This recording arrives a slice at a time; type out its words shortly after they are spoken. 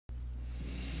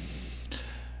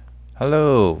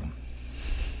Hello.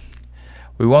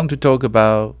 We want to talk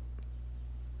about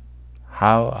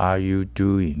how are you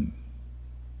doing?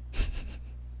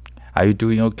 Are you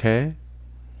doing okay?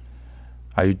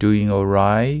 Are you doing all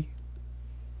right?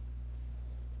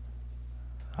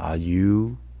 Are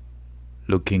you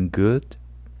looking good?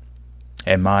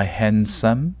 Am I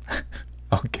handsome?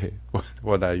 Okay,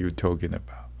 what are you talking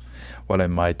about? What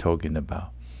am I talking about?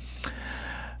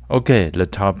 Okay, the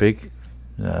topic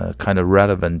kind of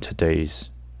relevant today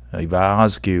is if I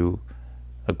ask you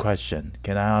a question,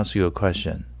 can I ask you a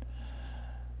question?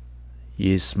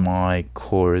 Is my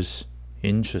course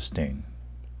interesting?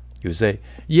 You say,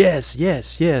 yes,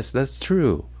 that's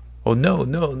true. Oh,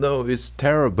 no, it's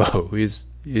terrible.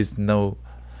 It's not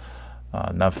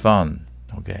fun.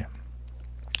 Okay.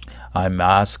 I'm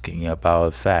asking about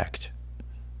a fact.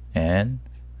 And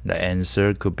the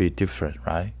answer could be different,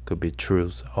 right? Could be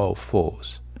true or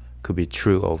false. Could be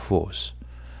true or false.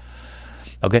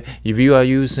 Okay, if you are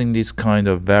using this kind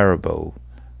of variable,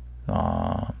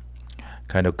 kind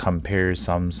of compare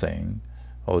something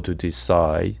or to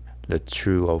decide the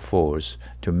true or false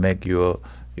to make your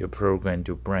program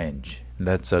to branch,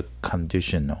 that's a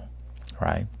conditional,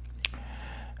 right?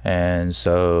 And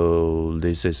so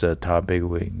this is a topic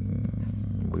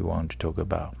we want to talk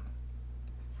about.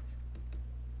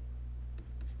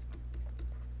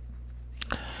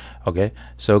 Okay,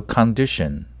 so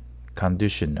conditional,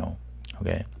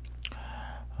 okay,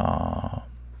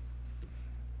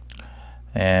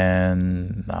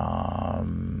 and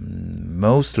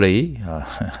mostly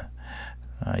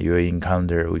you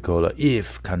encounter we call it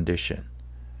if condition,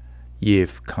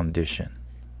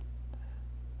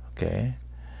 okay,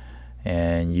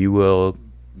 and you will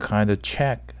kind of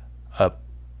check a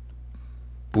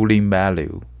Boolean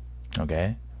value,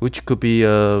 okay, which could be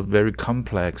a very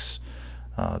complex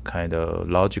kind of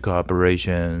logical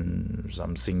operation,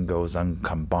 some single, some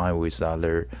combined with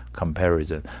other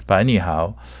comparison. But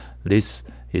anyhow, this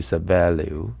is a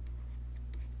value,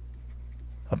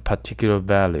 a particular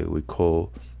value we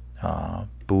call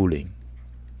Boolean.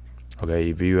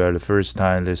 Okay, if you are the first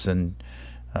time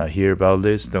hear about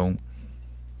this, don't.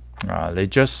 They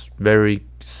just very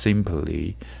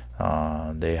simply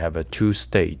they have a two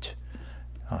state,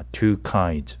 two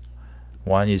kinds.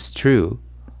 One is true.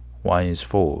 One is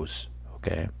false,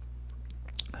 okay?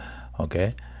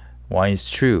 One is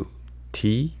true,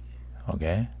 T,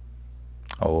 okay?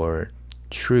 Or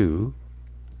true,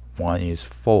 one is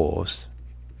false,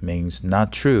 means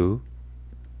not true,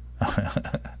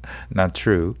 not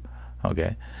true,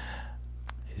 okay?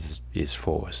 Is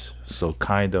false. So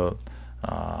kind of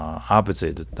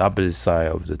opposite side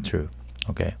of the true,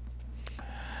 okay?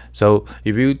 So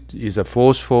if is a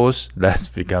false, that's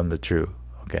become the true,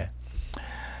 okay?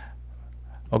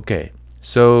 Okay,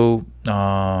 so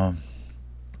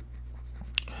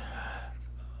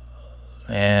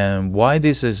and why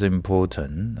this is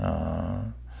important?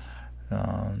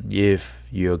 If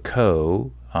your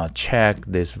code check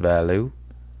this value,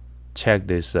 check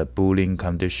this Boolean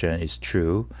condition is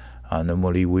true,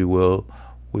 normally we will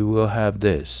have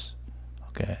this.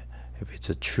 Okay, if it's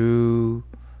a true,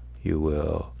 you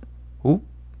will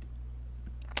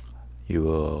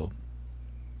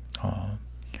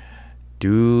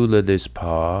do this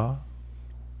part,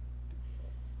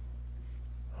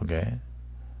 okay,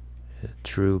 the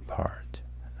true part,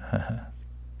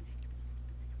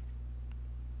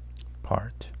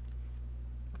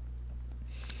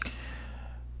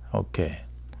 okay.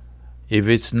 If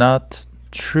it's not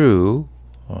true,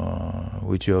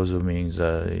 which also means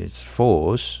that it's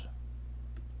false,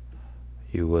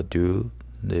 you will do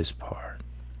this part.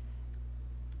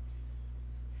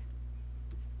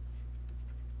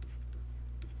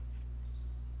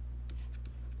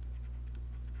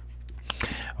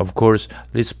 Of course,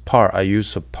 this part, I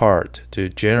use a part to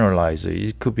generalize it.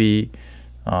 It could be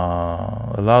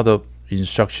a lot of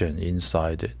instruction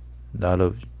inside it, a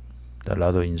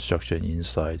lot of instruction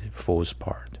inside the false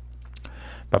part.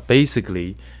 But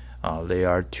basically, they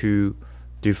are two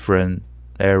different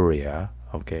area.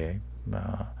 Okay,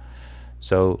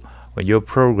 so when your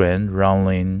program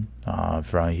running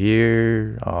from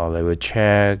here, they will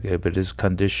check if it is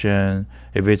condition.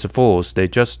 If it's false, they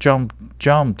just jump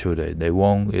to it. They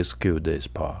won't execute this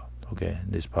part. Okay,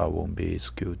 this part won't be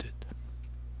executed.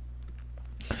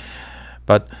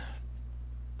 But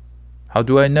how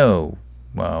do I know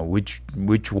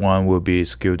which one will be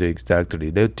executed exactly?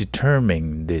 They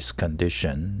determine this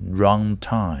condition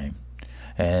runtime,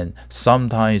 and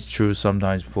sometimes true,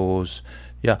 sometimes false.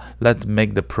 Yeah, let's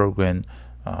make the program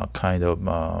kind of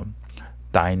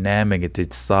dynamic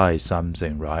decide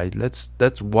something, right?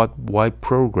 That's why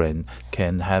program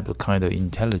can have a kind of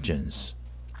intelligence.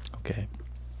 Okay.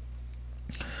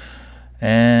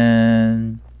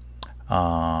 And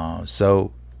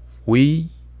so we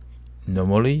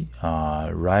normally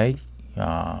write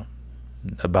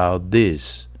about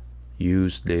this,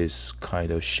 use this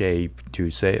kind of shape to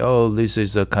say, oh, this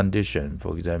is a condition.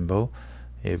 For example,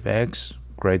 if x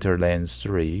greater than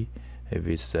 3, if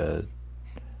it's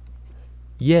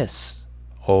yes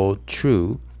or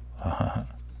true,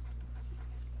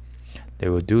 they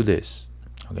will do this.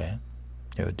 Okay,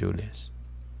 they will do this.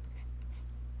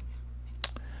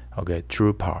 Okay,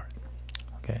 true part.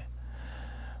 Okay,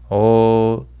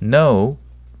 or no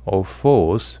or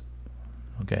false.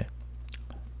 Okay.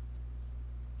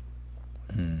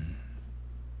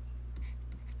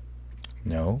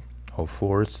 No or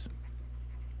false.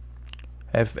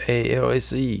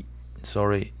 FALSE,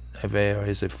 sorry,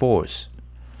 FALSE false.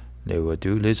 They will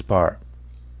do this part.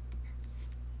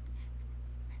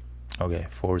 Okay,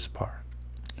 false part.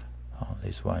 Oh,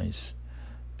 this one is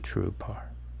true part.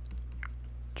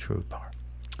 True part.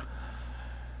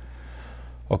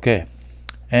 Okay,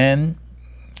 and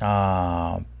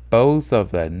both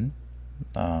of them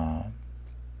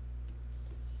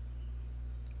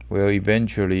will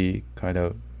eventually kind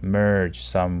of merge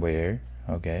somewhere.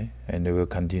 Okay, and they will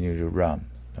continue to run.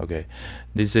 Okay,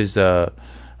 this is the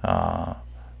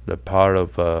part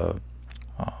of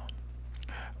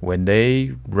when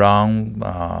they run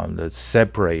the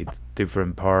separate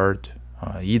different part,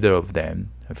 either of them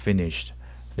finished,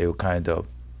 they will kind of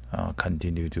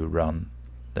continue to run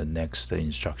the next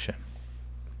instruction.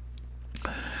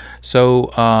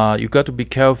 So you got to be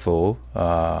careful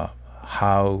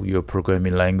how your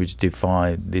programming language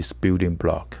define this building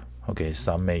block. Okay,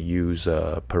 some may use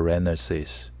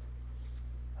parentheses.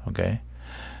 Okay,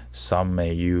 some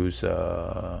may use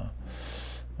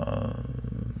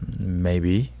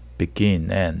maybe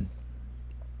begin, end.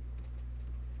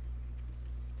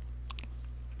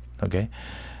 Okay,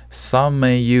 some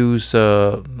may use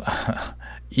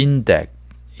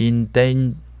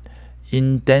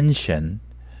indentation.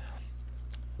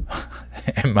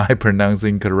 Am I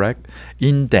pronouncing correct?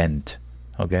 Indent.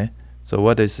 Okay, so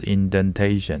what is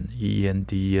indentation?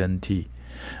 E-N-D-E-N-T.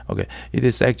 Okay, it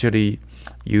is actually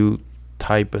you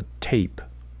type a tape.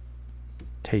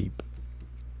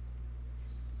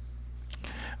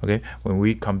 Okay, when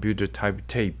we computer type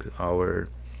tape, our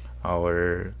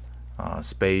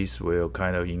space will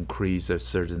kind of increase a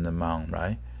certain amount,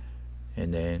 right?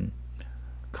 And then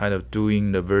kind of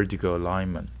doing the vertical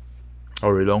alignment,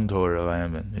 horizontal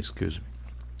alignment, excuse me.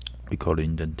 We call it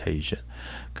indentation.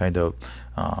 Kind of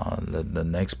the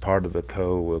next part of the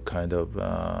code will kind of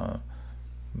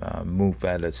move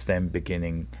at the same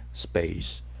beginning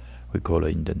space. We call it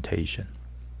indentation.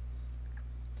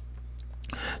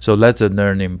 So that's a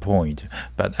learning point.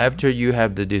 But after you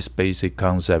have this basic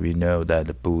concept, you know that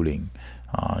the Boolean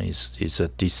is a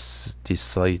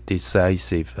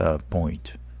decisive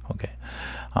point. Okay.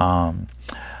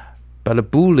 But the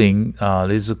Boolean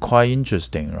is quite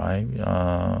interesting, right?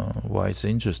 Why it's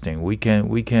interesting? We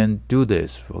can do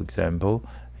this. For example,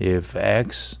 if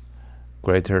x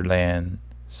greater than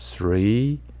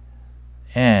 3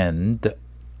 and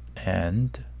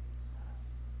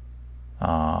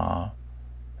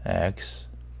x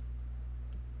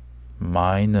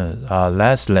minus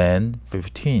less than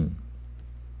 15.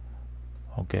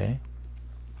 Okay.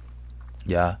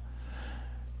 Yeah.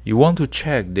 You want to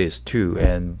check this too,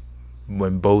 and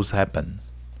when both happen,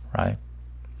 right?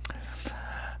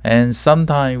 And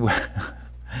sometimes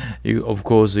you, of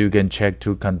course, you can check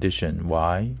two conditions.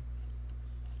 Why?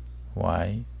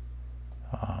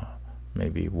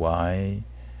 Maybe y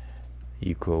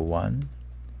equal 1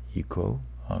 equal.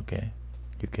 Okay,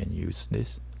 you can use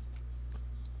this,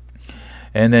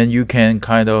 and then you can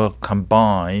kind of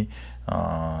combine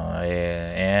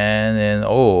n and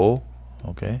o.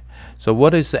 Okay, so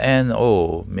what is n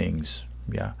o means?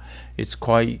 Yeah, it's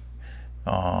quite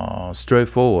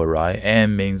straightforward, right?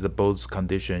 N means that both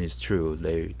condition is true,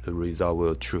 the result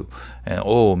will true, and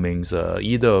o means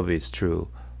either of it's true,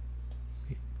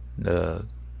 the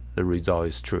result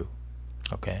is true.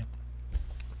 Okay,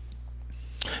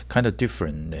 kind of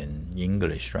different than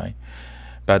English, right?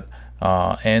 But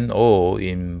n o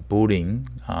in Boolean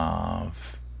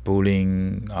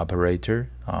operator,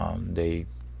 they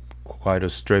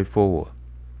quite straightforward.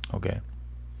 Okay.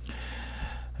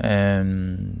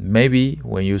 And maybe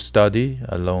when you study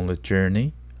along the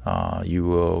journey, you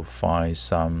will find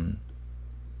some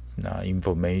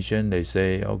information. They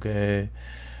say, okay,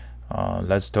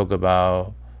 let's talk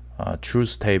about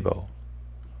truth table.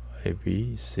 A,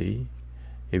 B, C.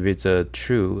 if it's a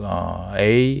true,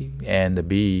 A and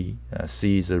B,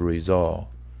 C is the result.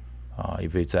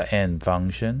 If it's an AND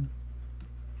function,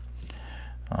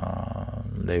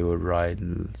 they will write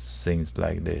things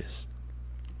like this.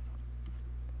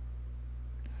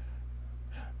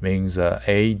 Means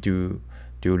A do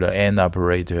the AND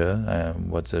operator, and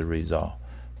what's the result?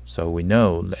 So we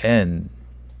know the AND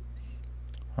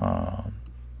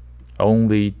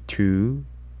only 2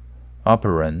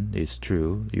 operand is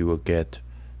true, you will get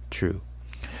true.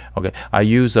 Okay, I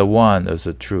use a 1 as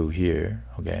a true here.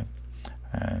 Okay,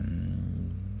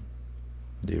 and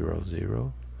 0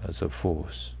 0 as a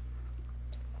false.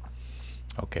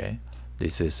 Okay,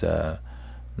 this is the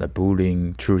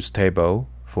Boolean truth table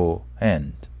for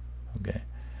AND. Okay,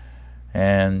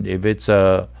 and if it's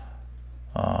a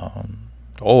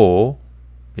OR,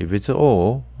 if it's a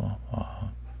OR,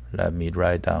 let me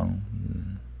write down.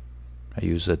 I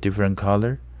use a different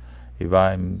color. If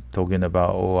I'm talking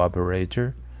about OR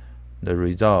operator, the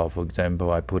result, for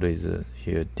example, I put it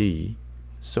here D.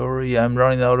 Sorry, I'm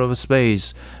running out of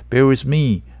space. Bear with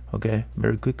me. Okay,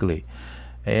 very quickly.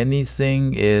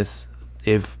 Anything is,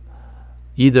 if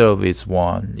either of its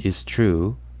one is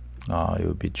true, it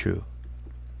will be true.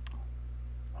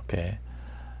 Okay,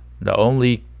 the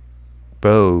only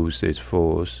both is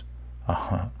false.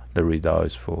 The result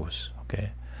is false.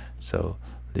 Okay, so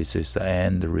this is the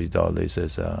AND result. This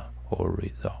is a OR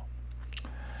result.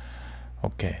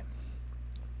 Okay,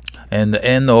 and the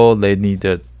AND OR, they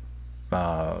needed 2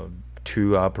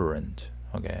 operand.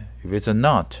 Okay, if it's a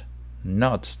NOT,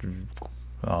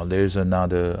 there's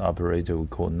another operator we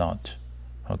call NOT.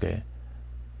 Okay,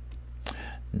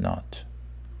 NOT.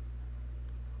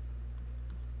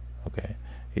 Okay,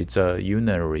 it's a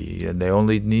unary, and they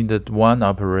only needed 1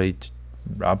 operand.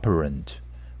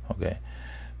 Okay,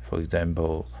 for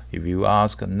example, if you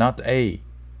ask not A,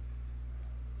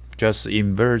 just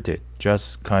invert it,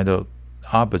 just kind of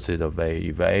opposite of A.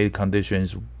 If A condition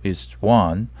is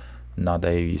 1, not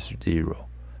A is 0.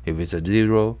 If it's a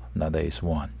 0, not A is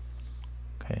 1.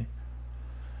 Okay,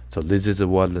 so this is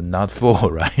what the not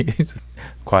for, right? It's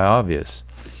quite obvious.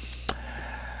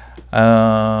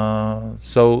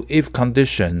 So if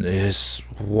condition is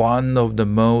one of the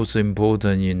most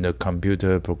important in the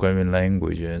computer programming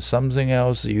language, and something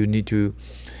else you need to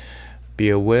be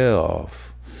aware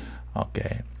of,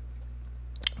 okay,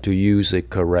 to use it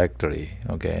correctly.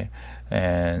 Okay,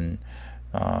 and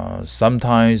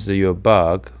sometimes your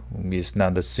bug is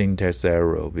not a syntax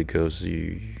error, because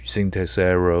syntax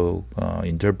error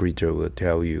interpreter will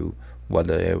tell you what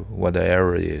the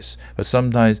error is. But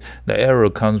sometimes the error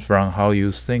comes from how you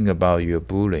think about your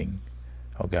Boolean.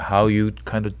 Okay, how you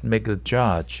kind of make a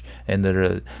judge, and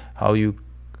how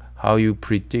you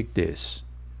predict this.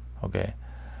 Okay,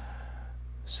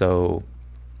 so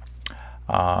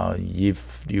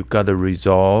if you got a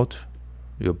result,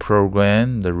 your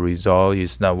program, the result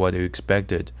is not what you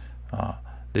expected,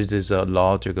 this is a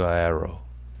logical error,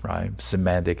 right?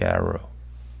 Semantic error.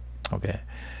 Okay,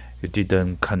 you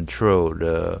didn't control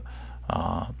the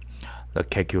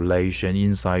calculation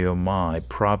inside your mind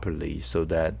properly, so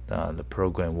that the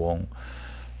program won't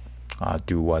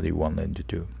do what you want them to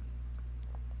do.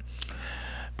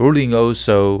 Boolean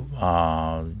also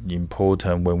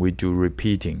important when we do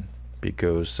repeating,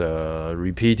 because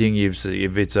repeating, if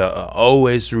it's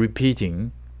always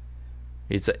repeating,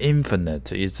 it's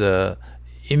infinite. It's a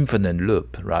infinite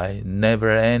loop, right? Never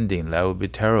ending. That would be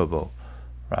terrible,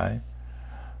 right?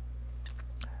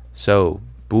 So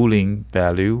Boolean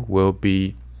value will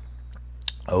be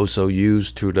also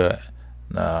used to the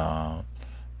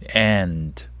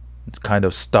end. It's kind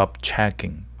of stop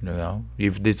checking. You know,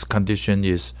 if this condition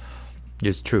is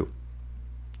true,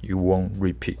 you won't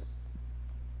repeat.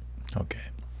 Okay,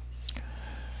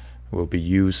 will be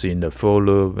used in the for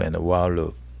loop and the while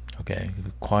loop. Okay,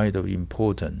 quite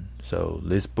important. So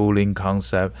this Boolean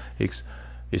concept is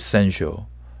essential,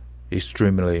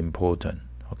 extremely important.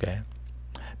 Okay,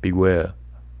 beware,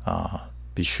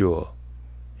 be sure,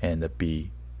 and be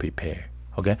prepared.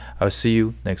 Okay, I'll see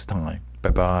you next time. Bye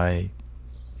bye.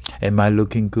 Am I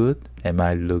looking good? Am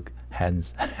I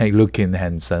looking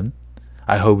handsome?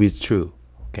 I hope it's true.